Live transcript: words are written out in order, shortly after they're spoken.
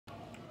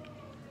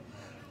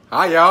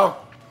Hi y'all,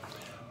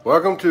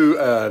 welcome to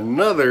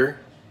another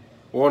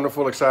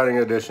wonderful exciting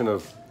edition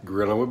of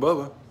Grilling with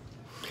Bubba.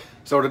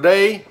 So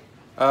today,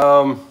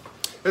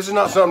 this is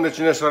not something that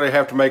you necessarily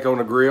have to make on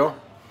the grill,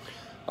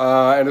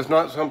 and it's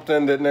not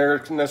something that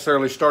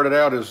necessarily started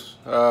out as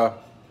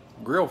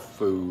grill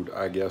food,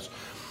 I guess.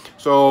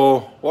 So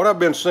what I've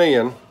been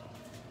seeing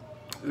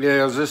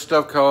is this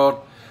stuff called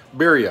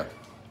Birria.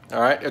 All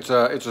right, it's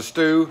a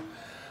stew,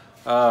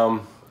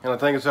 and I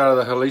think it's out of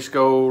the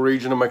Jalisco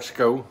region of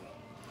Mexico.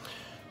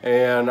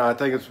 And I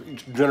think it's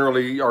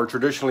generally or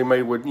traditionally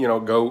made with,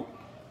 goat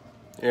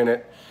in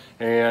it.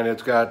 And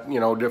it's got,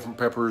 different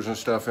peppers and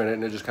stuff in it,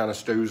 and it just kind of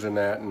stews in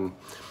that. And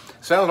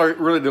it sounds like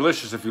really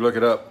delicious if you look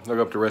up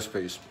the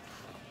recipes.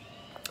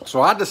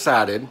 So I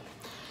decided,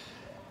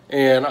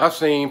 and I've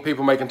seen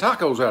people making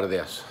tacos out of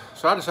this.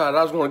 So I decided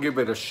I was going to give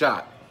it a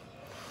shot.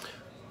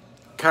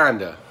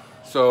 Kinda.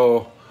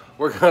 So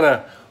we're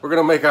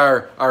gonna make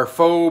our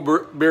faux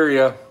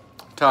birria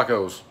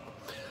tacos.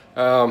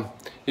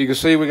 You can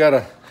see we got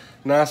a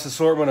nice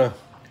assortment of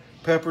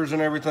peppers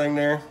and everything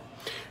there.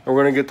 And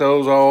we're gonna get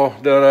those all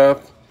done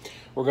up.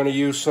 We're gonna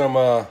use some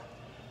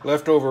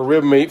leftover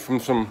rib meat from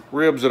some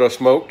ribs that I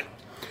smoked.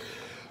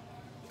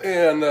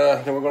 And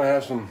then we're gonna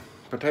have some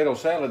potato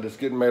salad that's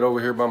getting made over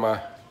here by my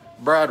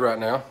bride right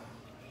now.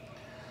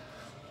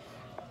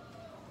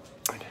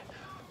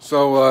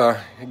 So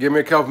give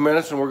me a couple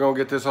minutes and we're gonna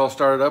get this all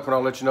started up, and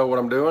I'll let you know what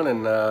I'm doing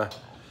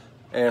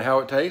and how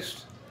it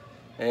tastes.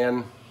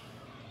 And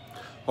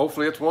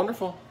hopefully it's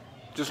wonderful.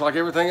 Just like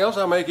everything else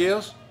I make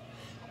is.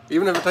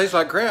 Even if it tastes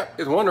like crap,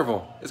 it's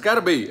wonderful. It's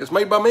gotta be, it's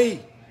made by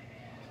me.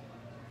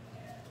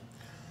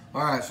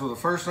 All right, so the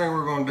first thing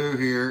we're gonna do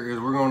here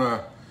is we're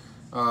gonna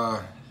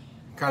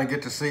kind of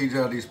get the seeds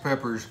out of these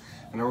peppers,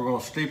 and then we're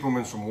gonna steep them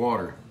in some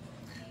water.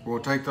 We're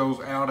gonna take those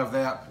out of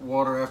that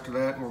water after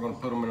that, and we're gonna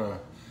put them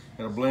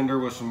in a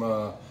blender with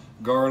some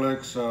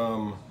garlic,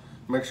 some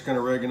Mexican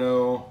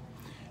oregano,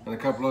 and a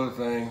couple other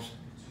things.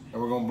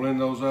 And we're gonna blend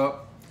those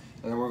up,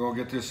 and then we're gonna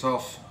get this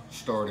sauce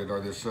started, or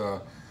this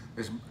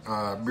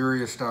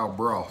birria style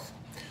broth.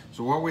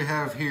 So what we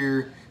have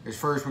here is,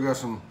 first we got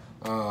some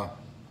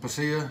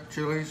pasilla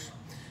chilies,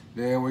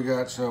 then we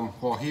got some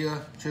guajillo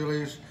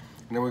chilies,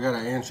 and then we got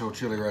an ancho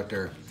chili right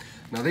there.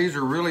 Now these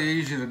are really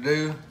easy to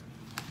do.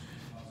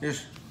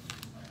 Just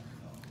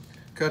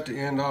cut the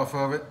end off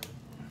of it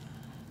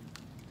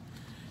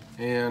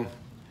and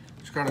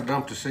just kind of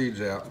dump the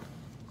seeds out.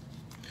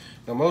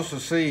 Now most of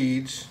the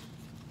seeds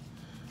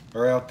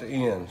are out the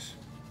ends.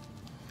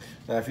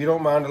 Now if you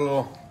don't mind a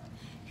little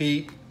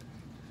heat,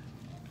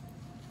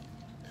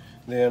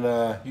 then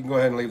you can go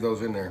ahead and leave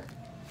those in there.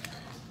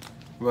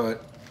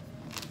 But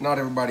not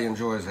everybody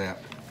enjoys that.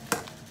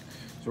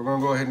 So we're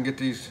gonna go ahead and get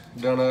these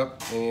done up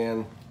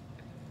and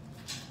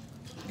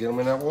get them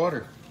in that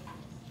water.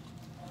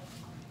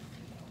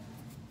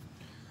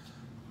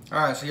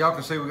 All right, so y'all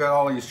can see we got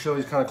all these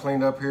chilies kind of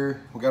cleaned up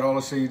here. We got all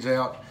the seeds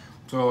out.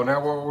 So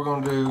now what we're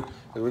gonna do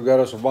is we've got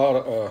us a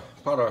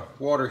pot of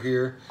water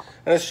here,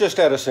 and it's just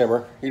at a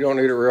simmer. You don't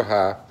need it real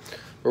high.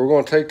 But we're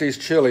gonna take these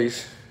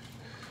chilies,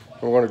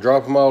 and we're gonna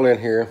drop them all in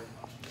here,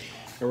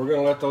 and we're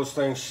gonna let those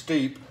things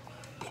steep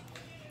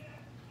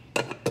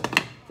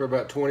for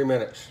about 20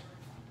 minutes.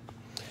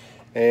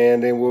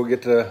 And then we'll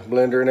get the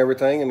blender and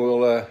everything, and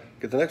we'll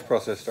get the next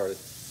process started.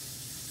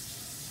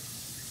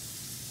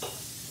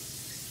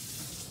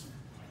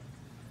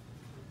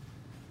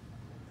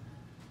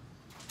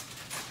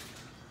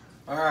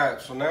 All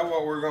right, so now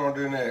what we're gonna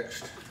do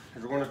next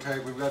is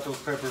we've got those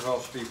peppers all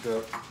steeped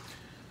up.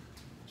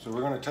 So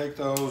we're gonna take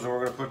those and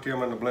we're gonna put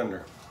them in the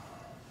blender.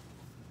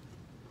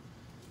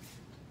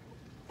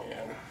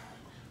 And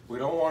we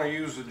don't wanna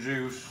use the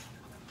juice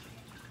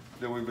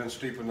that we've been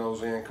steeping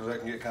those in, because that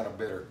can get kind of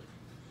bitter.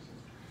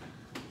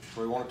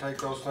 So we wanna take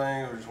those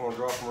things, we just wanna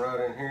drop them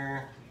right in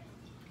here.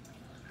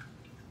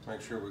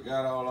 Make sure we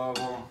got all of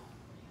them.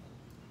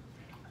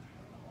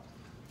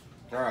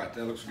 All right,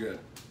 that looks good.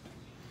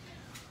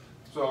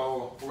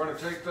 So we're going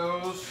to take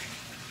those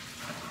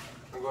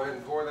and go ahead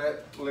and pour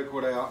that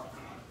liquid out.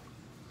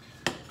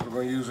 We're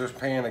going to use this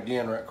pan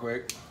again right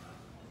quick.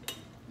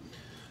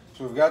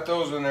 So we've got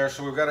those in there,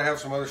 so we've got to have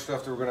some other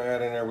stuff that we're going to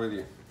add in there with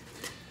you.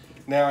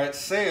 Now it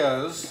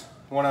says,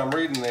 when I'm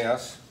reading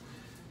this,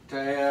 to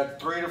add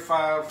 3 to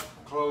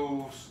 5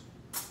 cloves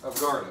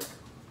of garlic.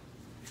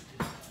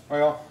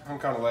 Well, I'm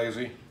kind of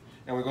lazy,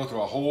 and we go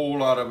through a whole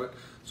lot of it.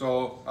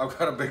 So I've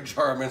got a big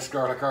jar of minced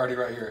garlic already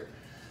right here.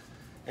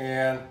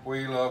 And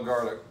we love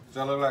garlic. Does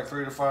that look like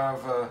 3 to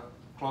 5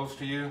 cloves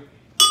to you?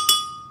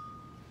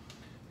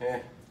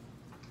 A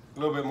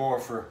little bit more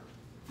for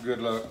good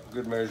luck,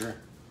 good measure.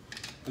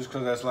 Just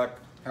because that's like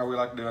how we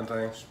like doing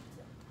things.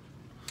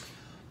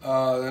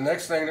 The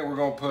next thing that we're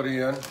going to put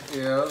in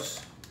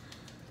is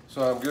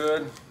some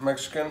good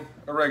Mexican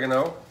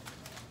oregano.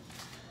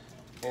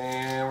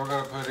 And we're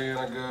going to put in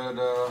a good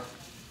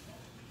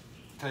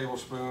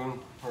tablespoon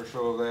or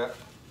so of that.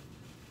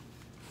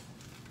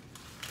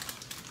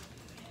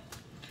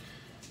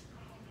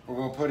 We're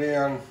going to put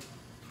in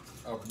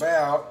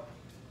about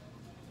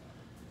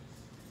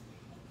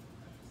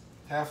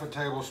half a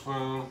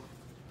tablespoon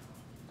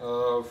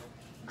of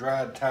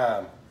dried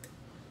thyme.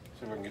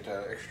 See if I can get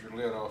that extra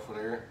lid off of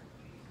there.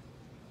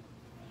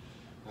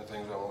 That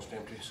thing's almost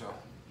empty, so.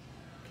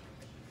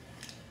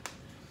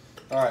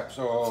 All right,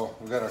 so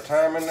we've got our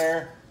thyme in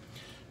there.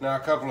 Now a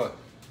couple of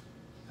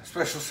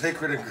special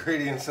secret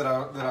ingredients that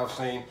I've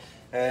seen,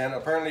 and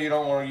apparently you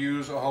don't want to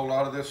use a whole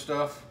lot of this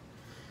stuff,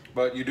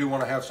 but you do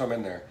want to have some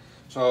in there.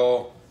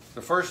 So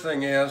the first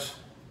thing is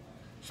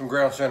some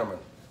ground cinnamon.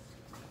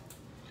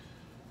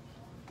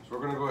 So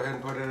we're going to go ahead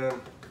and put it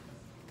in.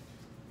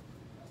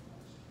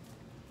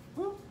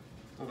 Whoop.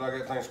 Looks like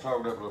that thing's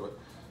clogged up a little bit.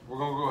 We're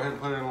going to go ahead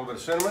and put in a little bit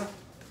of cinnamon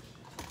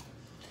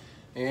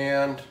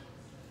and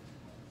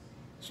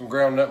some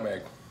ground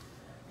nutmeg.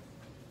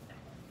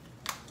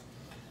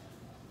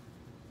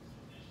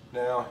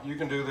 Now you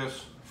can do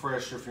this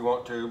fresh if you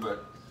want to,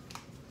 but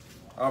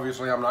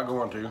obviously I'm not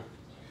going to.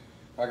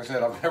 Like I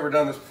said, I've never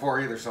done this before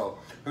either, so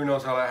who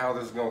knows how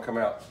this is going to come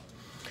out.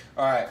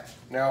 All right,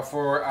 now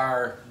for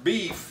our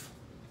beef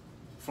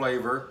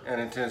flavor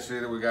and intensity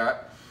that we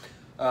got,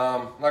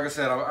 like I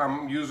said,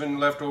 I'm using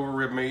leftover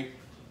rib meat.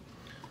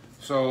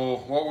 So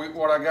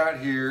what I got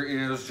here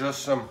is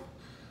just some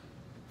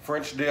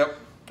French dip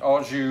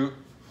au jus.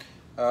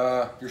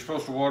 You're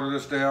supposed to water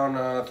this down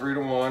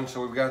 3-to-1,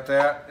 so we've got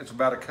that. It's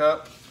about a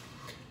cup,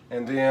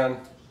 and then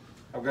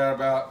I've got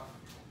about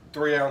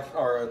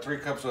 3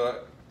 cups of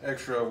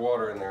extra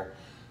water in there.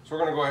 So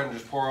we're going to go ahead and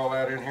just pour all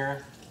that in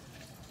here.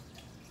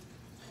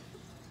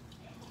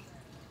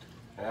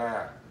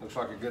 Looks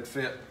like a good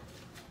fit.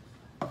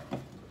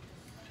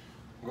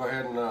 Go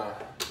ahead and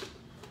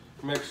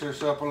mix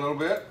this up a little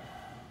bit.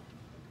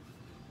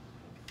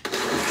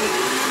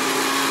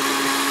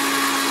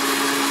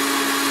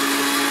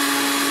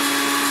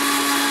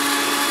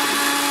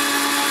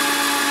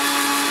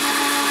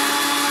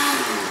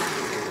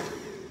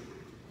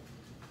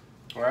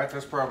 All right,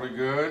 that's probably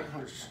good.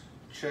 Let's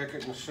check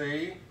it and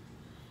see.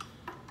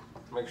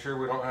 Make sure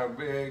we don't have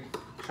big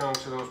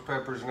chunks of those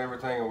peppers and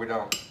everything, and we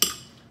don't.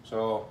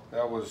 So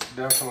that was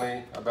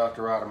definitely about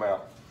the right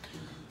amount.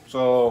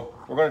 So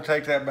we're going to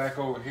take that back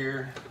over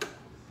here.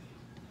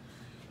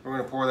 We're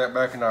going to pour that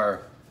back in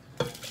our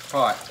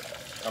pot.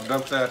 I've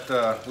dumped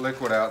that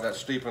liquid out, that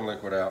steeping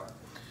liquid out.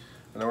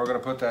 And then we're going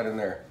to put that in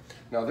there.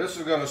 Now this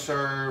is going to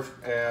serve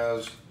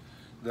as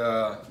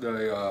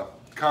the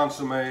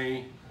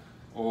consomme,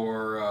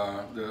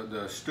 or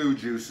the stew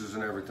juices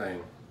and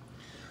everything.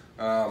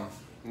 Now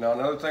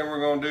another thing we're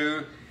going to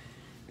do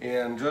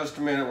in just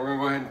a minute, we're going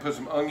to go ahead and put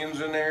some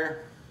onions in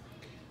there,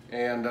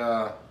 and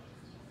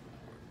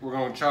we're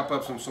going to chop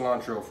up some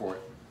cilantro for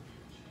it.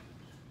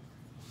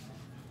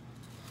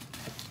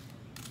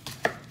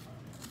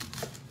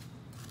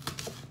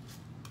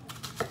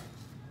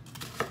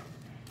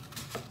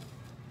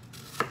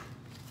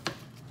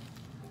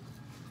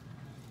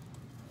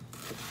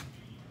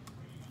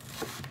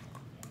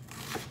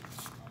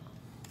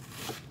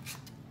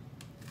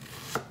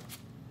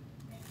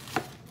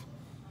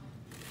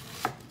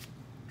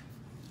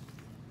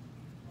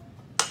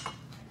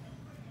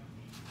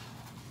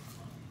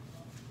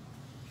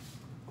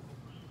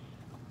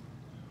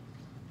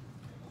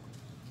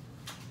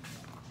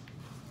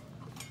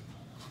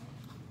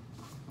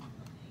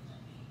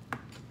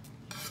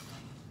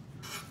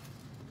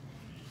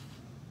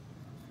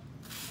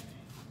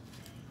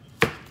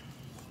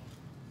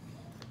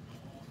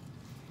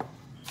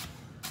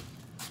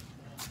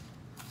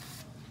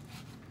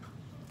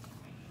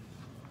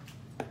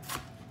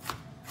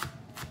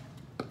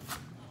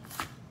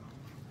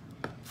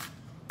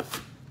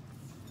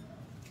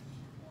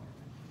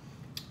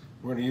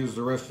 We're going to use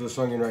the rest of this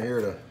onion right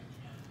here to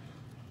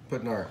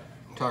put in our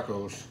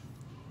tacos.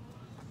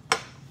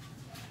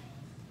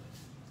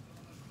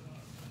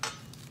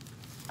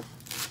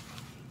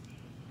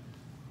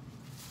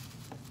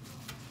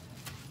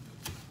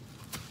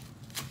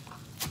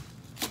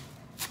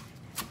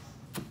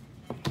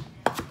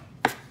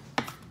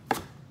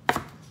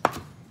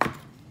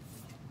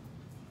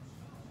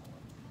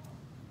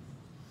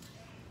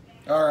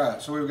 All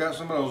right, so we've got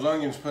some of those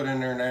onions put in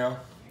there now.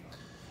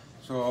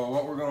 So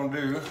what we're going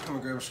to do, I'm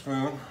going to grab a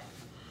spoon,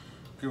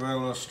 give that a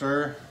little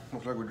stir.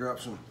 Looks like we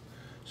dropped some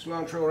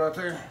cilantro right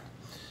there.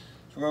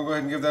 So we're going to go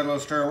ahead and give that a little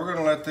stir. We're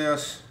going to let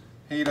this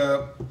heat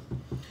up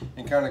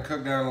and kind of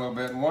cook down a little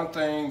bit. And one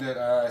thing that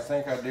I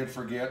think I did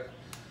forget,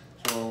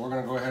 so we're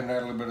going to go ahead and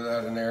add a little bit of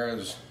that in there,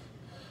 is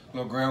a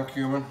little ground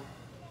cumin.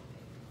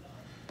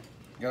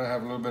 You got to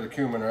have a little bit of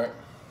cumin, right?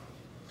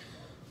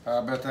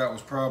 I bet that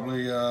was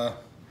probably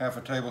half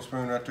a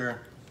tablespoon right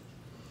there.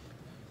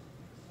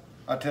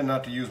 I tend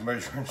not to use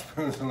measuring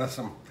spoons unless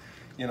I'm,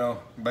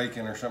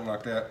 baking or something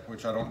like that,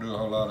 which I don't do a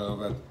whole lot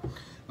of. I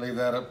leave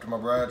that up to my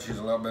bride. She's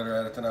a lot better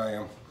at it than I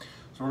am.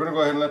 So we're going to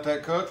go ahead and let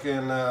that cook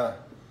and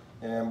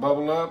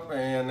bubble up,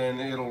 and then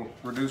it'll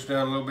reduce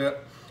down a little bit.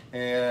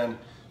 And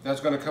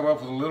that's going to come up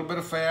with a little bit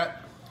of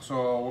fat.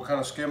 So we'll kind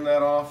of skim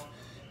that off,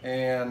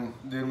 and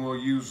then we'll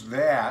use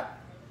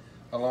that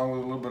along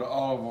with a little bit of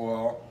olive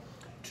oil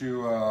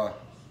to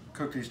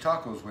cook these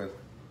tacos with.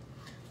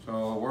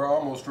 So we're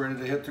almost ready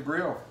to hit the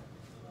grill.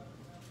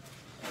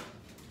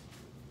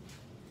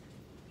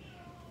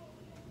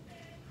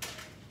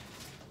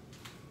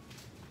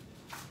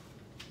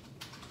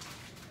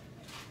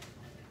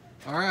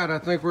 All right, I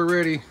think we're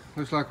ready.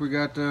 Looks like we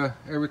got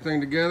everything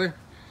together.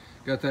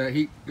 Got that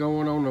heat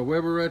going on the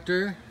Weber right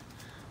there.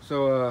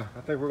 So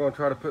I think we're going to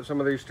try to put some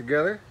of these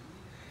together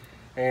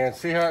and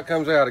see how it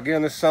comes out.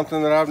 Again, this is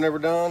something that I've never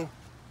done.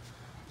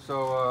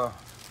 So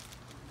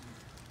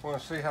I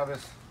want to see how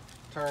this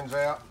turns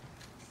out.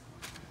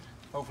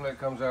 Hopefully it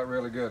comes out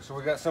really good. So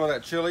we got some of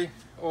that chili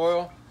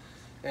oil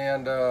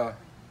and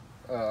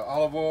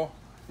olive oil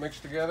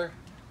mixed together.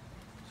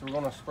 So we're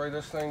going to spray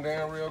this thing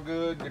down real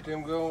good, get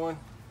them going.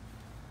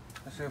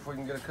 Let's see if we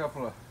can get a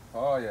couple of,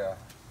 oh yeah,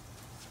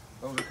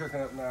 those are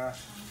cooking up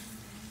nice.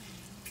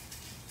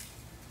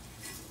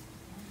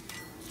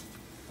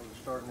 Those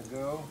are starting to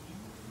go.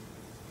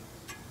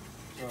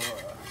 So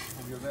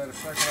we'll give that a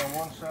second on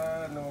one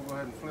side and then we'll go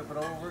ahead and flip it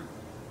over.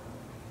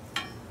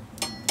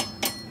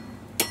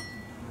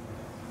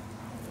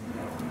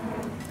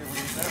 See if we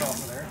can get that off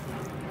of there.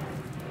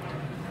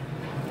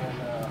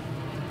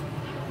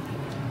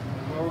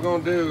 And what we're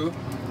going to do,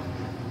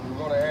 we're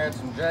going to add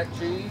some jack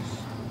cheese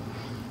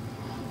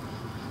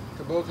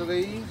to both of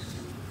these.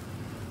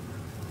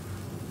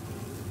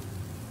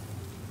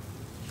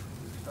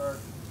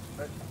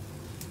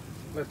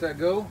 Let that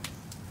go.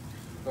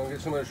 Gonna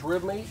get some of this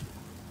rib meat.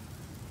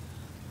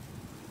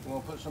 We're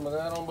gonna put some of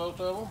that on both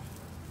of them.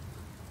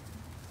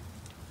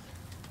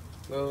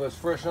 A little of this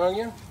fresh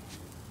onion.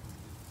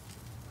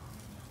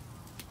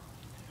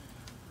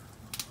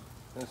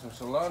 And some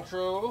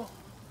cilantro.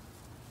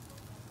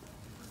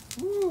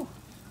 Woo.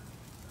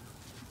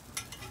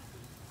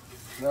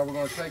 Now we're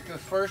gonna take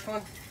this first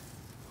one.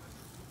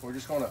 We're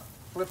just gonna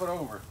flip it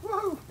over.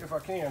 Woohoo! If I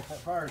can, that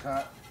fire's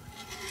hot.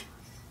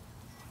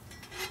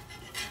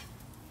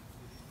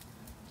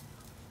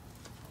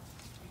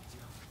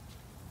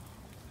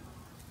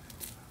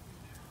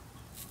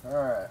 All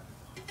right,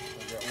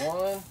 we got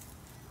one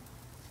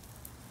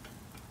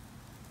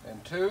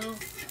and two.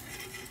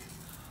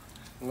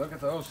 And look at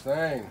those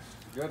things.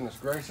 Goodness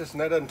gracious, and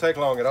that doesn't take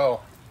long at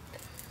all.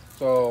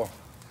 So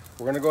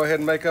we're gonna go ahead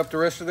and make up the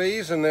rest of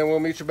these and then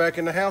we'll meet you back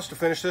in the house to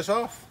finish this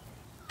off.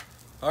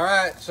 All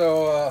right,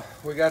 so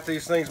we got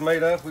these things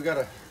made up. We got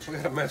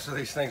a mess of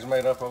these things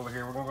made up over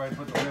here. We're gonna go ahead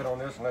and put the lid on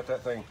this and let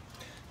that thing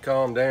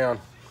calm down.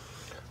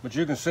 But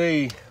you can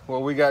see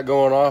what we got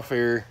going off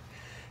here,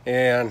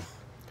 and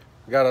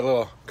got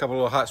a couple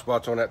little hot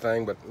spots on that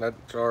thing, but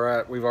that's all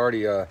right. We've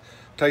already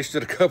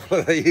tasted a couple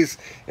of these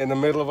in the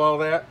middle of all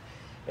that,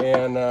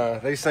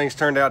 and these things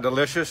turned out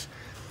delicious.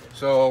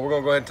 So we're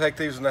gonna go ahead and take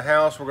these in the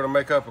house. We're gonna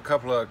make up a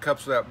couple of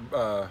cups of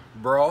that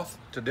broth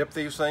to dip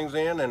these things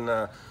in,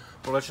 and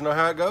we'll let you know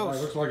how it goes.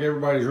 Right, looks like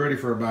everybody's ready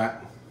for a bite.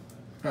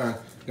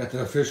 Got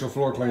the official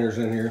floor cleaners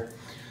in here.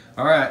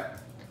 All right,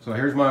 so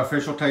here's my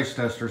official taste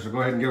tester. So go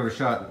ahead and give it a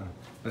shot. And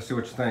let's see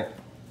what you think.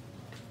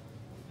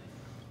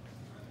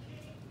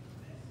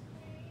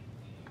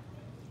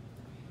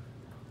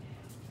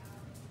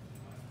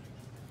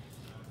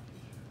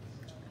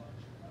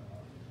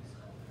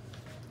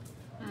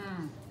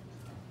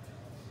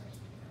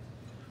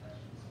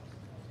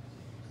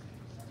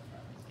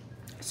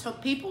 So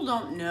people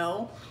don't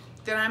know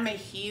that I'm a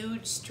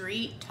huge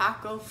street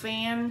taco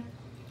fan,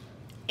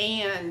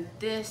 and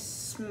this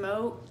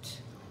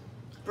smoked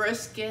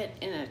brisket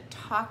in a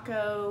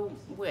taco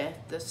with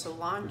the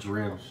cilantro.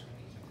 Ribs.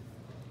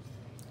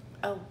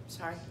 Oh,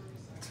 sorry.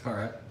 It's all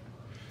right.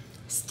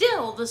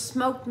 Still, the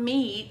smoked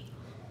meat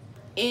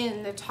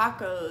in the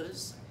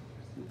tacos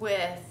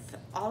with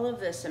all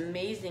of this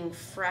amazing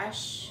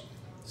fresh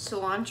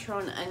cilantro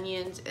and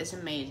onions is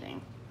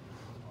amazing.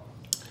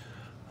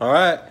 All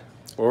right.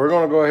 Well, we're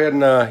going to go ahead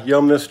and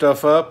yum this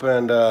stuff up,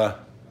 and this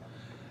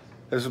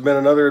has been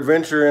another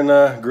adventure in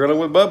Grilling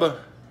with Bubba.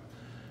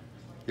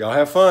 Y'all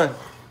have fun.